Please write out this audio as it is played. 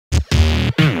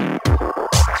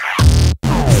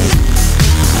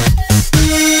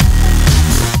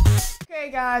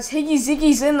Guys, Higgy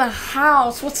Ziggy's in the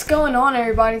house. What's going on,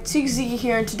 everybody? It's Higgy Ziggy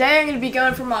here, and today I'm going to be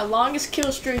going for my longest kill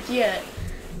streak yet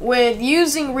with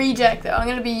using reject, though. I'm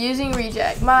going to be using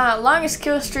reject. My longest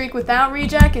kill streak without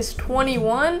reject is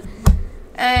 21,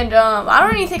 and I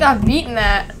don't even think I've beaten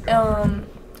that.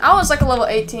 I was like a level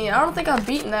 18. I don't think I've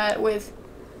beaten that with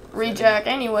reject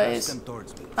anyways,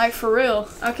 like for real.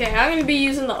 Okay, I'm going to be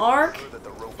using the arc,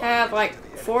 have like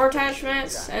 4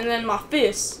 attachments, and then my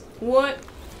fists. What?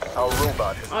 Our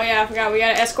robot. Oh yeah, I forgot. We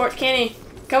gotta escort Kenny.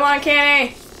 Come on,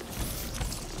 Kenny.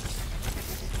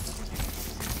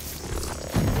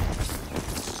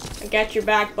 I got your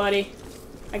back, buddy.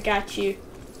 I got you.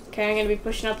 Okay, I'm gonna be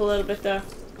pushing up a little bit though.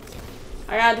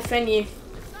 I gotta defend you.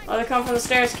 Oh, they're coming from the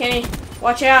stairs, Kenny.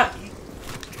 Watch out.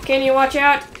 Kenny, watch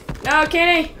out. No,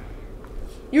 Kenny.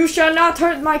 You shall not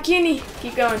hurt my Kenny.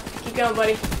 Keep going. Keep going,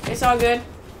 buddy. It's all good.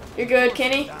 You're good,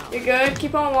 Kenny. You're good.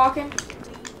 Keep on walking.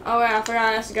 Oh yeah, I forgot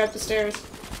I have to go up the stairs.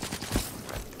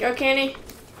 Go, Kenny.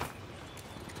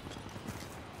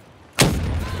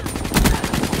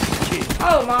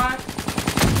 Oh my.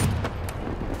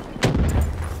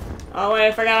 Oh wait,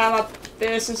 I forgot I have my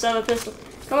fist instead of a pistol.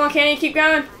 Come on, Kenny, keep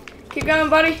going. Keep going,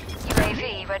 buddy.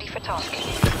 UAV ready for task.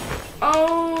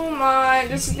 Oh my,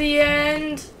 this is the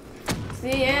end. It's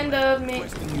the end of me.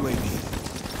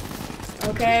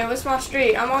 Okay, what's my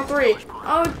streak? I'm on 3.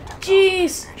 Oh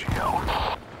jeez.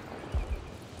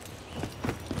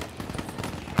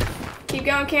 Keep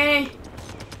going, Kenny.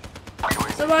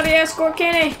 Somebody escort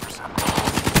Kenny.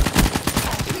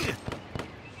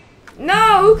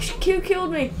 No, who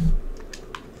killed me?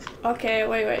 Okay,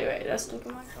 wait. That's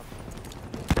looking like.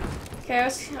 Okay,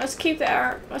 let's keep the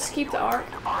arc. Let's keep the arc.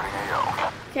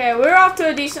 Okay, we're off to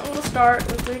a decent little start.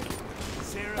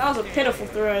 That was a pitiful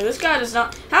throw. This guy does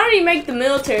not. How did he make the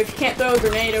military if he can't throw a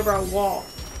grenade over a wall?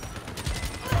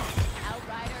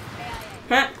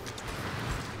 Huh?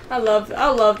 I love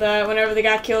that whenever the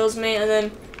guy kills me and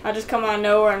then I just come out of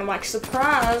nowhere and I'm like,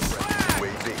 surprise.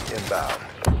 UAV inbound.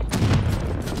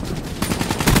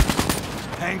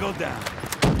 Tangled down.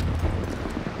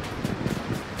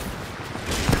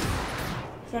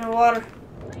 He's underwater.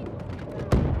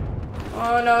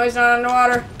 Oh no, he's not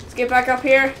underwater. Let's get back up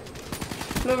here.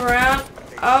 Move around.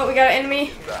 Oh, we got an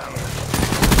enemy.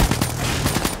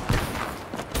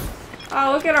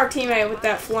 Oh, look at our teammate with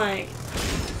that flank.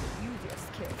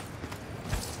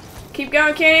 Keep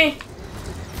going, Kenny.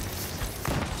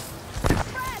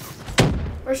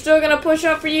 We're still gonna push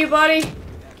up for you, buddy.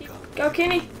 Go,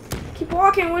 Kenny. Keep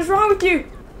walking. What's wrong with you?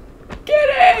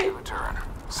 Kenny! Return.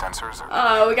 Sensors are.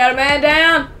 Oh, we got a man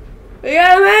down. We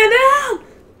got a man down.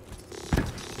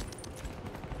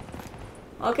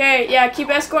 Okay, yeah, keep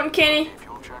escorting Kenny.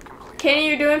 Kenny,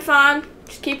 you're doing fine.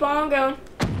 Just keep on going.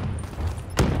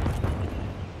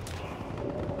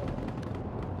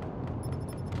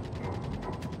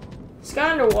 This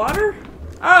guy underwater?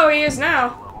 Oh, he is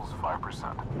now. Levels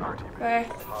 5%. Okay.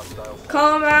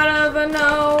 Come out of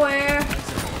nowhere.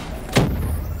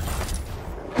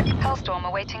 Hellstorm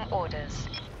awaiting orders.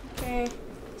 Okay.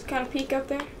 Let's kind of peek up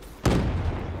there.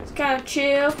 Let's kind of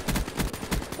chill.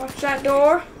 Watch that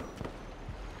door.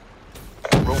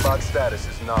 Robot status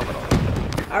is nominal.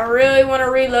 I really want to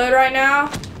reload right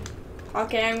now.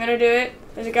 Okay, I'm gonna do it.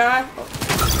 There's a guy.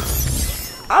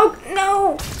 Oh,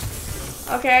 no!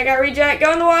 Okay, I got reject.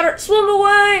 Go in the water. Swim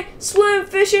away! Swim,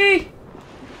 fishy!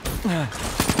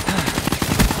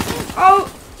 Oh,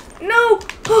 no!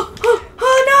 Oh,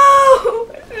 no!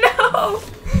 No!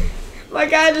 My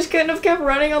guy just couldn't have kept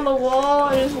running on the wall.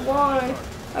 I just won.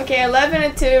 Okay, 11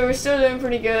 and 2. We're still doing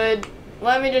pretty good.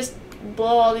 Let me just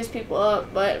blow all these people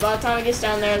up. But by the time it gets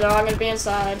down there, they're all going to be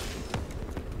inside.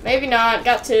 Maybe not.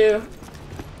 Got 2.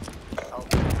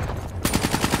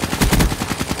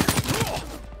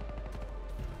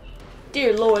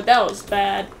 Dear Lord, that was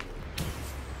bad.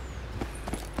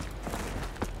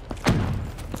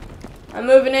 I'm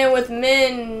moving in with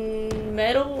medals.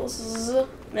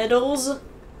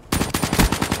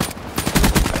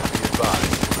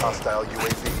 Hostile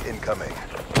UAV incoming.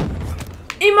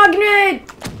 Eat my grenade!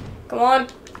 Come on.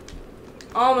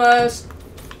 Almost.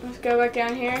 Let's go back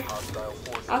down here.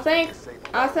 I think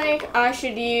I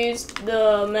should use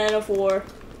the Man of War.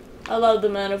 I love the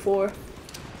Man of War.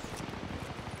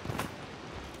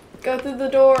 Go through the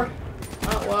door.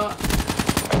 Oh, well.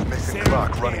 Missing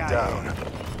clock running down.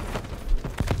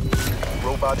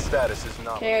 Robot status is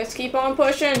nominal. Okay, let's keep on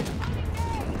pushing.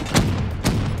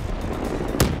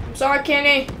 I'm sorry,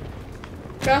 Kenny.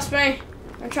 Trust me.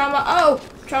 I'm trying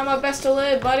my best to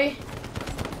live, buddy.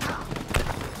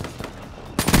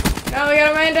 No, we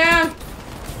got a man down.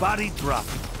 Body drop.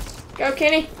 Go,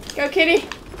 Kenny. Go, Kitty.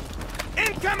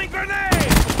 Incoming grenade!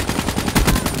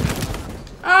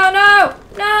 Oh no!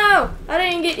 No! I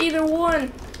didn't get either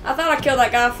one. I thought I killed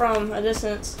that guy from a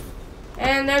distance.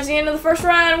 And there's the end of the first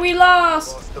round. We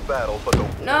lost! Lost the battle, but the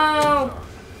No!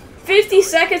 50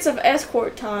 seconds of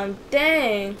escort time.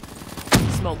 Dang.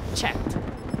 Smoke checked.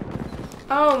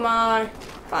 Oh my.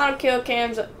 Final kill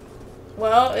cams.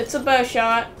 Well, it's a bow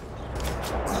shot.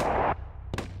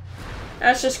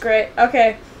 That's just great.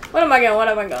 Okay. What am I going? What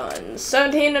am I going?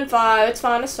 17 and 5. It's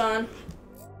fine. It's fine.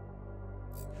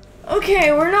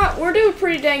 Okay, we're doing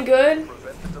pretty dang good.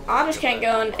 I just can't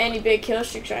go on any big kill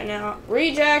streaks right now.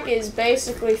 Rejack is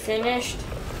basically finished.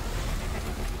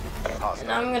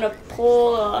 And I'm gonna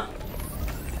pull a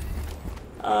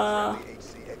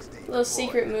little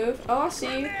secret move. Oh, I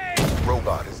see you.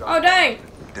 robot is on. Oh, dang!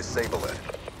 Disable it.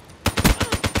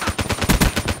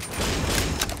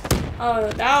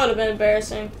 Oh, that would have been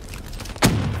embarrassing.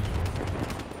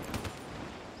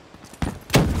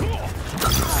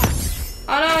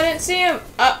 Oh no, I didn't see him.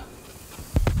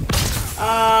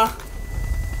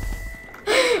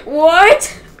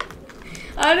 What?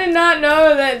 I did not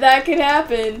know that that could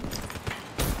happen.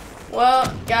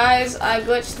 Well, guys, I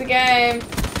glitched the game.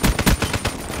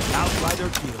 Outrider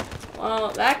kill. Well,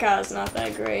 that guy's not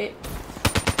that great.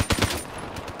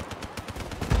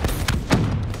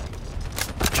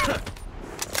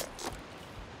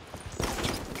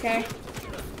 Okay.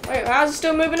 Wait, how's it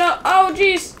still moving up? Oh,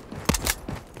 jeez.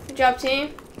 Good job,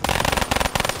 team.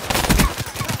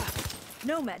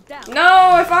 Nomad down.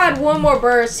 No, if I had one more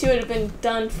burst, he would have been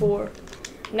done for.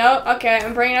 No, okay,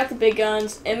 I'm bringing out the big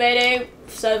guns.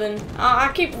 M8A7.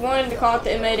 I keep wanting to call it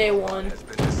the M8A1. Has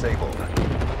been disabled.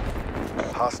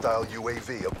 Hostile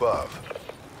UAV above.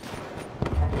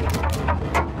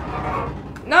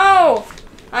 No!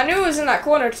 I knew it was in that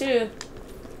corner, too.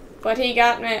 But he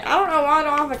got me. I don't know why I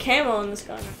don't have a camo in this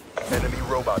corner. Enemy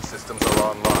robot systems are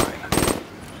online.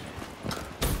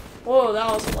 Whoa,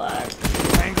 that was a lag.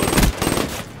 Tangled.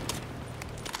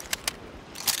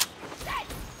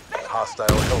 Hostile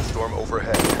Hellstorm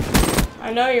overhead.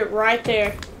 I know you're right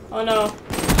there. Oh no.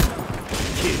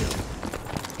 Kill.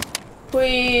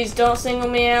 Please don't single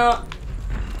me out.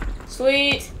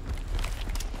 Sweet.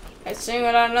 I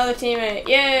singled out another teammate.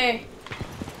 Yay.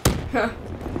 Huh.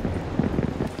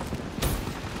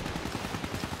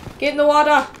 Get in the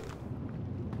water.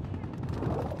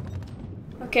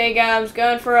 Okay, guys,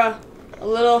 going for a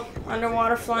little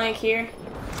underwater flank here.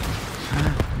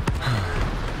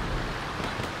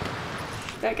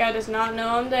 That guy does not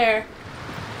know I'm there.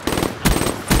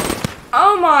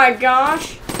 Oh my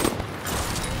gosh!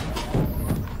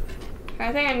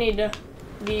 I think I need to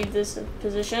leave this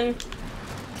position.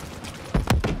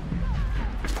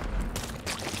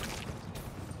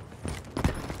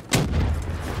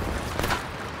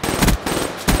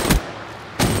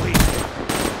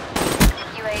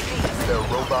 Their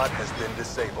robot has been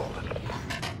disabled.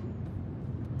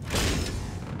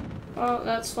 Well,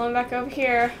 let's swim back over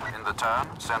here. In the turn,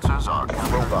 sensors are.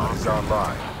 Robot is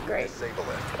online. Great. Disable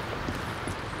it.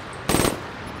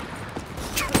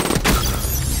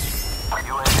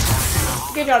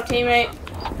 Good job, teammate.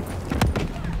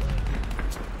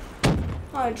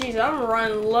 Oh, jeez, I'm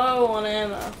running low on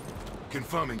ammo.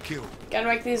 Confirming kill. Gotta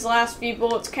make these last few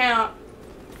bullets count.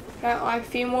 Got like a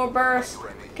few more bursts.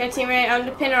 Okay, teammate, I'm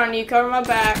depending on you. Cover my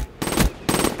back.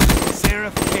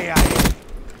 Seraph KIA.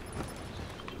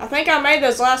 I think I made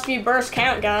those last few bursts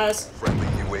count, guys. Friendly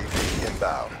UAV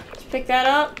inbound. Let's pick that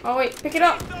up. Oh, wait, pick it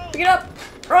up. Pick it up.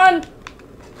 Run.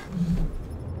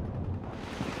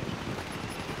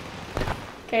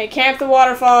 Okay, camp the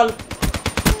waterfall.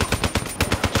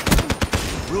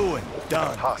 Ruin.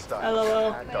 Done. Hostile.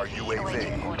 LOL. Attacked our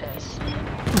Awaiting UAV. orders.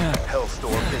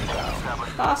 Hellstorm inbound.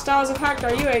 Hostiles have hacked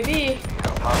our UAV.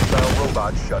 Hostile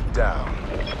robot shut down.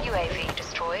 UAV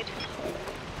destroyed.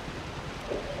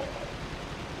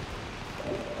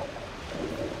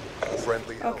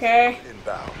 Friendly Okay. Hellstorm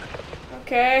inbound.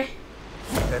 Okay.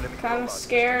 Enemy Kinda robot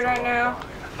scared systems right are now.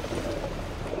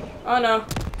 online. Oh no.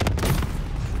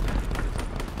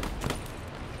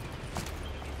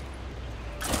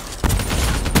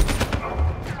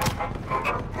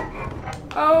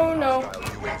 Oh no. Hostile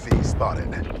UAV spotted.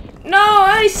 No,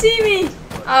 they see me.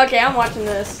 Okay, I'm watching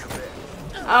this.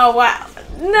 Oh wow.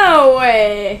 No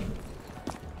way.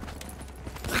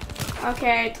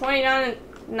 Okay, 29 and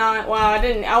 9. Wow,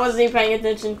 I wasn't even paying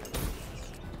attention.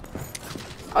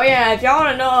 Oh yeah, if y'all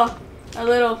want to know a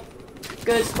little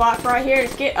good spot right here,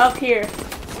 just get up here.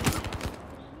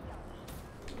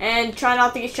 And try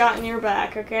not to get shot in your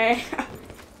back, okay?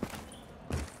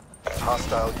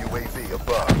 Hostile UAV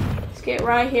above. Let's get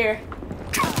right here.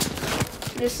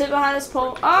 Just sit behind this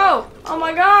pole. Oh! Oh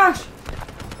my gosh!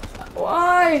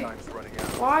 Why? Time's running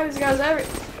out. Why these guys every...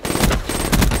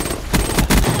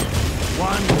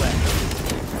 One left.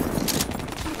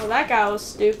 Well, that guy was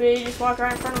stupid. He just walked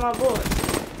right in front of my bullet.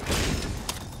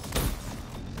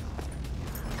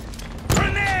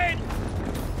 Grenade!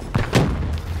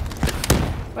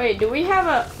 Wait, do we have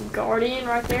a guardian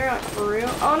right there? Like, for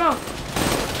real? Oh, no.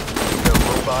 The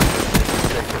robot has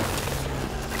been taken.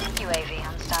 UAV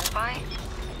on standby.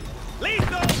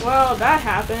 Lethal! Well, that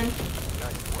happened.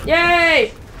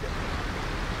 Yay!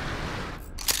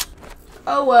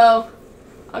 Oh, well.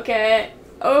 Okay.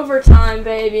 Overtime,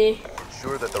 baby.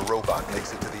 Ensure that the robot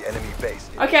makes it to the enemy base.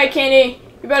 Okay, Kenny.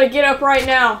 You better get up right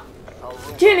now.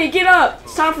 Kenny, get up!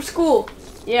 It's time for school.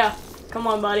 Yeah. Come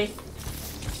on, buddy.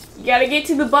 You gotta get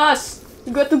to the bus.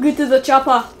 You got to get to the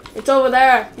chopper. It's over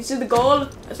there. You see the goal?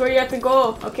 That's where you have to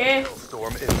go, okay?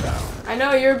 Storm inbound. I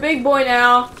know, you're a big boy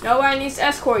now. Nobody needs to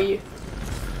escort you.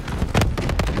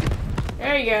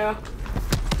 There you go.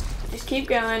 Just keep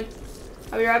going.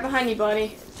 I'll be right behind you,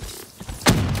 buddy.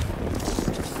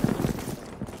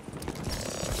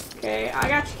 Okay, I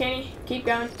got you, Kenny. Keep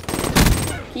going.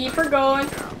 Keep her going.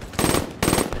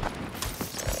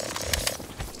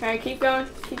 Okay, keep going.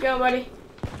 Keep going, buddy.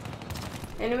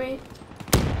 Enemy.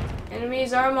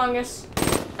 Enemies are among us.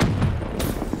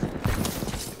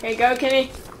 Okay, go,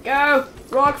 Kenny. Go!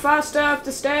 Rock faster up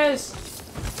the stairs.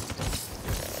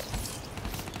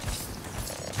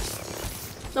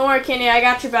 Don't worry, Kenny. I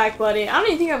got your back, buddy. I don't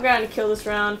even think I've gotten a kill this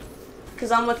round. Because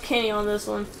I'm with Kenny on this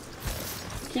one.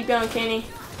 Keep going, Kenny.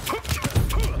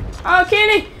 Oh,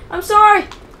 Kenny! I'm sorry!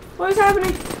 What is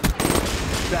happening?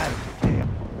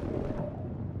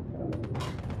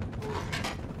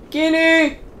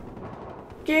 Kenny!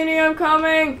 Kenny, I'm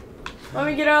coming! Let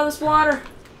me get out of this water.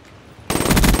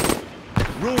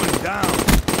 Ruin down.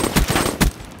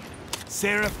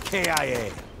 Seraph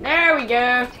KIA. There we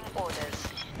go. Orders.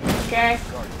 Okay.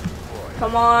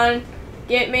 Come on.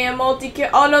 Get me a multi-kill.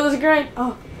 Oh, no, there's a grenade.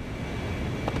 Oh.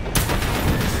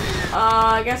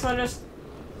 I guess I'll just...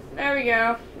 There we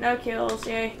go. No kills.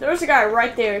 Yay. There was a guy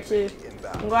right there, too.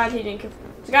 I'm glad he didn't kill.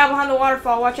 There's a guy behind the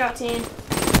waterfall. Watch out, team.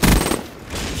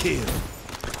 Kill.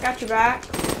 Got your back.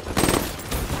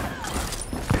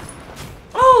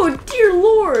 Oh, dear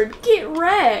Lord. Get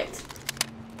wrecked.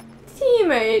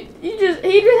 Teammate. He just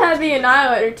had the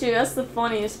annihilator, too. That's the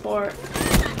funniest part.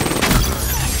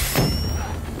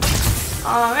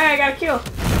 Oh, man, I got a kill.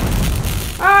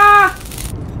 Ah!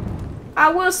 I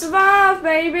will survive,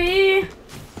 baby!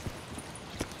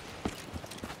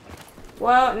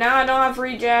 Well, now I don't have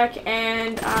rejack,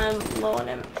 and I'm low on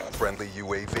him. Friendly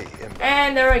UAV inbound.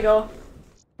 And there we go.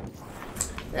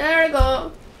 There we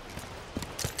go.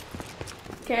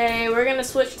 Okay, we're gonna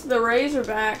switch to the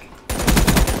Razorback.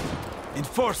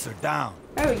 Enforcer down.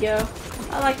 There we go.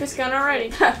 I like this gun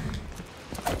already.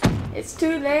 It's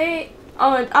too late.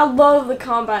 Oh, and I love the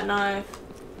combat knife.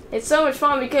 It's so much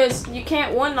fun because you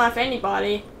can't one-knife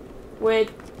anybody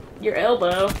with your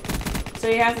elbow. So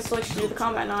you have to switch to the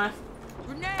combat knife.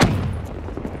 Grenade!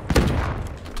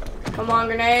 Come on,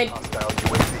 grenade. Hostile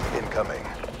UAV incoming.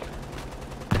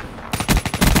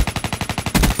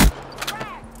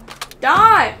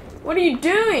 Die! What are you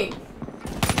doing?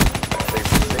 They've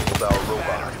disabled our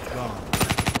robot.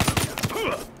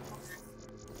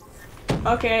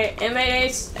 Okay,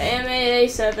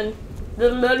 M8A7. Blah,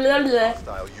 blah, blah, blah.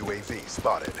 Hostile UAV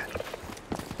spotted.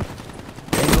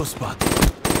 Tango spot.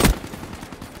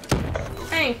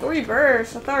 Dang, 3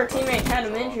 bursts. I thought our teammate had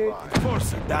him injured.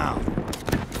 Enforcer down.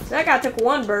 So that guy took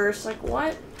 1 burst. Like,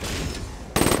 what?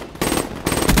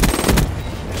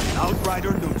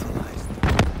 Outrider neutralized.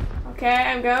 Okay,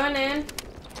 I'm going in.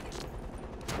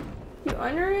 You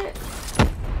under it?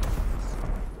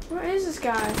 Where is this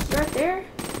guy? Is he right there?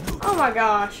 Oh my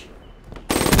gosh.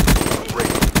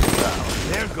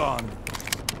 They're gone.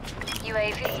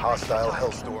 UAV. Hostile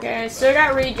Hellstorm. Okay, still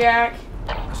got rejack.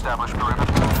 Establish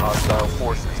perimeter. Hostile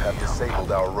forces have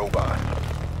disabled our robot.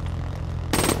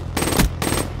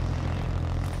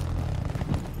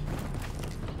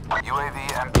 UAV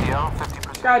MPL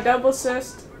 50%. Got a double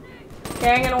assist.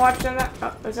 Okay, I'm gonna watch them.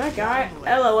 Oh, is that a guy?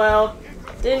 LOL.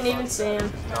 Didn't even see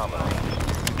him. Nominal.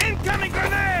 Incoming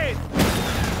grenade!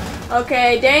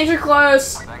 Okay, danger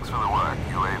close. Thanks for the work.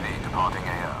 UAV departing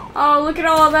AO. Oh, look at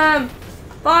all of them.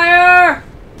 Fire!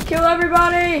 Kill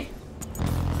everybody.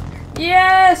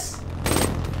 Yes!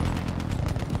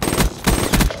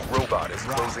 Robot is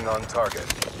closing on target.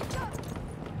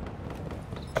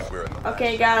 We're in the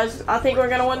Okay, guys, I think we're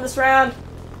gonna win this round.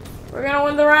 We're gonna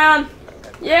win the round.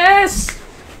 Yes!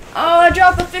 Oh, I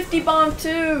dropped a 50 bomb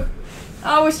too.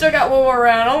 Oh, we still got one more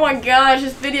round. Oh my gosh,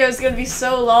 this video is gonna be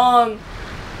so long.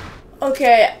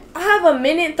 Okay, I have 1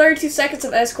 minute and 32 seconds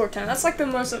of escort time. That's like the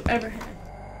most I've ever had.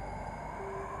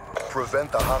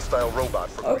 Prevent the hostile robot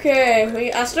from...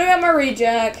 Okay, I still got my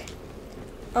rejack.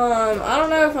 I don't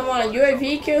know if I'm on a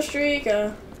UAV kill streak.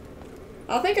 I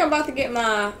think I'm about to get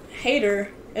my hater.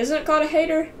 Isn't it called a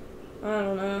hater? I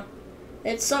don't know.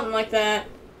 It's something like that.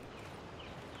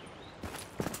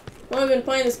 I've only been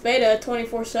playing this beta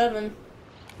 24/7.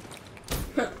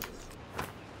 Have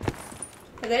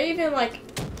they even like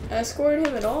escorted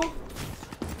him at all?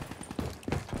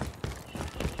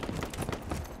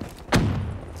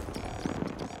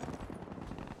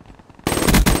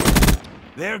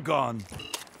 They're gone.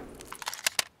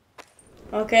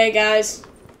 Okay, guys.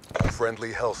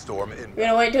 Friendly Hellstorm in... We're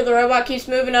gonna wait till the robot keeps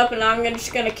moving up, and I'm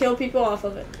just gonna kill people off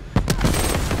of it.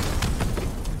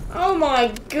 Oh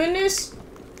my goodness.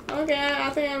 Okay, I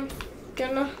think I'm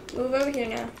gonna move over here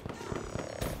now.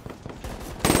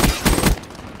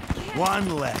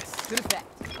 One less.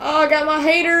 Oh, I got my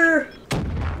hater.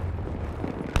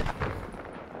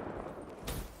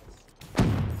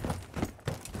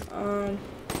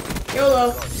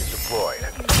 YOLO. Deployed.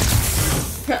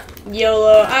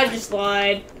 YOLO. I just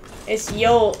lied. It's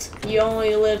YOLT. You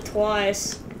only live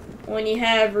twice. When you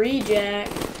have rejack.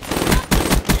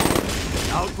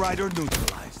 Outrider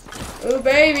neutralized. Ooh,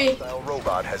 baby. Hostile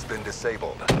robot has been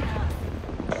disabled.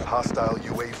 Hostile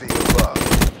UAV above.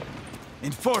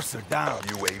 Enforcer down.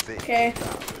 UAV. Okay.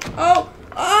 Oh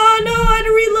no, I had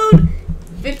to reload.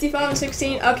 55 and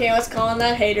 16. Okay, let's call on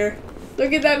that hater.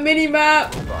 Look at that mini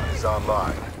map. Robot is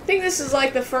online. I think this is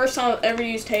like the first time I've ever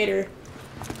used hater.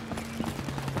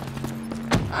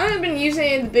 I haven't been using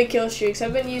any of the big kill streaks.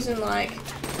 I've been using like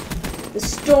the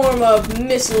storm of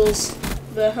missiles,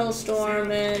 the Hellstorm,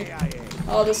 and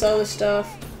all this other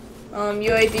stuff.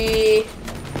 UAV.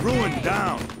 Ruin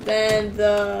down. Then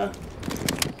the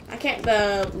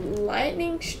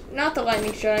lightning, not the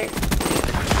lightning strike.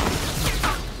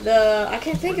 I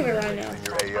can't think of it right now. In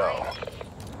your AO.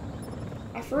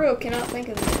 I for real cannot think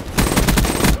of it.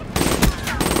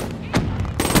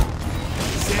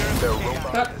 Their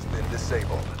robot has been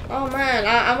disabled. Oh man,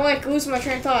 I'm like losing my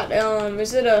train of thought.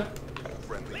 Is it a?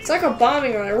 Friendly It's like a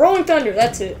bombing run. Rolling Thunder.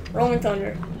 That's it. Rolling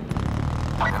Thunder. In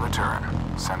the turn.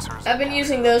 Sensors. I've been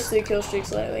using those 3 kill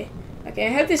streaks lately. Okay,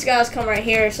 I hope these guys come right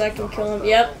here so I can kill them.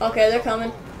 Yep. Okay, they're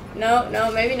coming. No,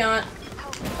 maybe not.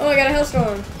 Oh, I got a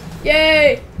Hellstorm.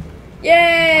 Yay!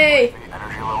 Yay!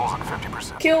 Energy levels at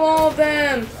 50%. Kill all of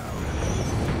them.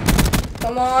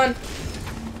 Come on.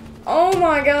 Oh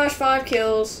my gosh, 5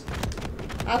 kills.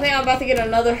 I think I'm about to get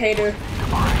another hater.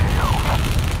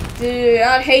 Dude,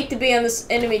 I'd hate to be on this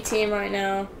enemy team right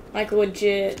now. Like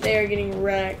legit. They are getting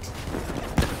wrecked.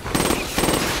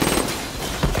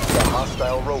 The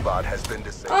hostile robot has been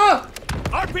disabled. Oh!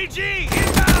 RPG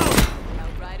inbound.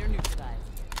 Outrider neutralized.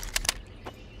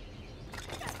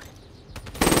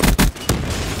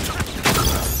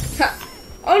 Ha.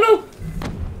 Oh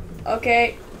no!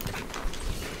 Okay.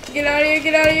 Get out of here,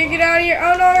 get out of here, get out of here.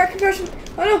 Oh no, air concussion.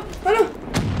 Oh no, oh no.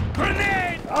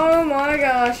 Grenade. Oh my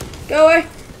gosh. Go away,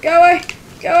 go away,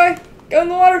 go away. Go in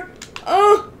the water.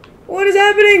 Oh, what is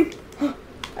happening?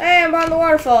 Hey, I'm on the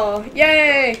waterfall.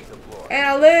 Yay. And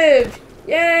I lived.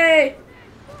 Yay.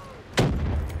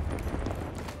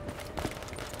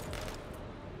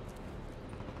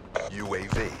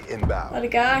 UAV inbound. What a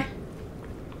guy.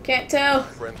 Can't tell.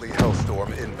 Friendly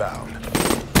Hellstorm inbound.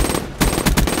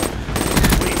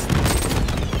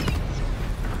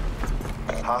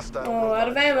 Hostile Oh, out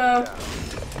of robot ammo. down.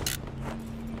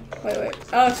 Wait.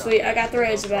 Oh, sweet. I got the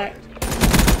Razorback.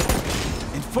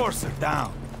 Enforcer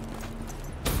down.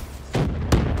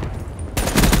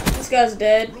 This guy's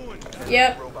dead.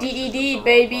 Yep. DED,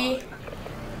 baby.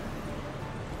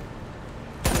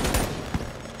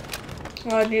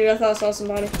 Oh, dude, I thought I saw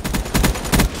somebody.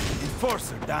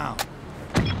 Enforcer down.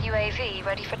 UAV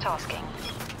ready for tasking.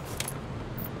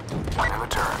 In the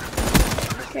turn.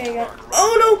 Okay, got.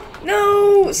 Oh no!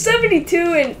 No! 72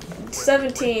 and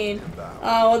 17.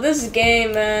 Oh, well, this is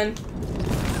game, man.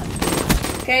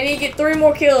 Okay, I need to get 3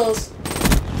 more kills.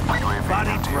 UAV Body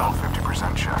MTL drop.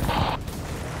 50% check.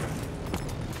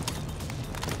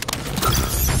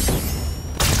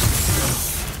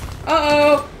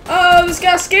 Uh-oh. Uh-oh, this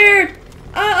guy's scared.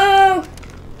 Uh-oh.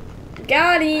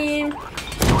 Got him.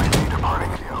 UAV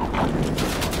departing AO.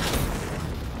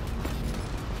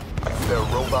 Their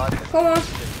robot has Come on.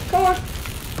 Come on.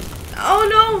 Oh,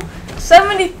 no.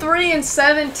 73 and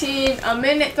 17. A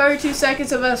minute, 32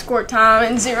 seconds of escort time,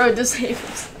 and 0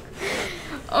 disables.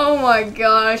 Oh my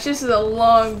gosh, this is a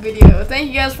long video. Thank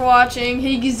you guys for watching.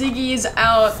 Higgy Ziggy is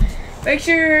out. Make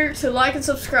sure to like and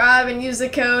subscribe and use the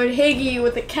code Higgy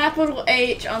with a capital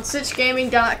H on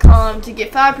SitchGaming.com to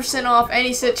get 5% off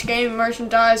any Sitch Gaming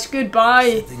merchandise.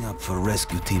 Goodbye. Setting up for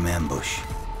rescue team ambush.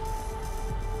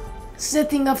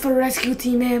 Setting up for rescue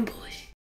team ambush.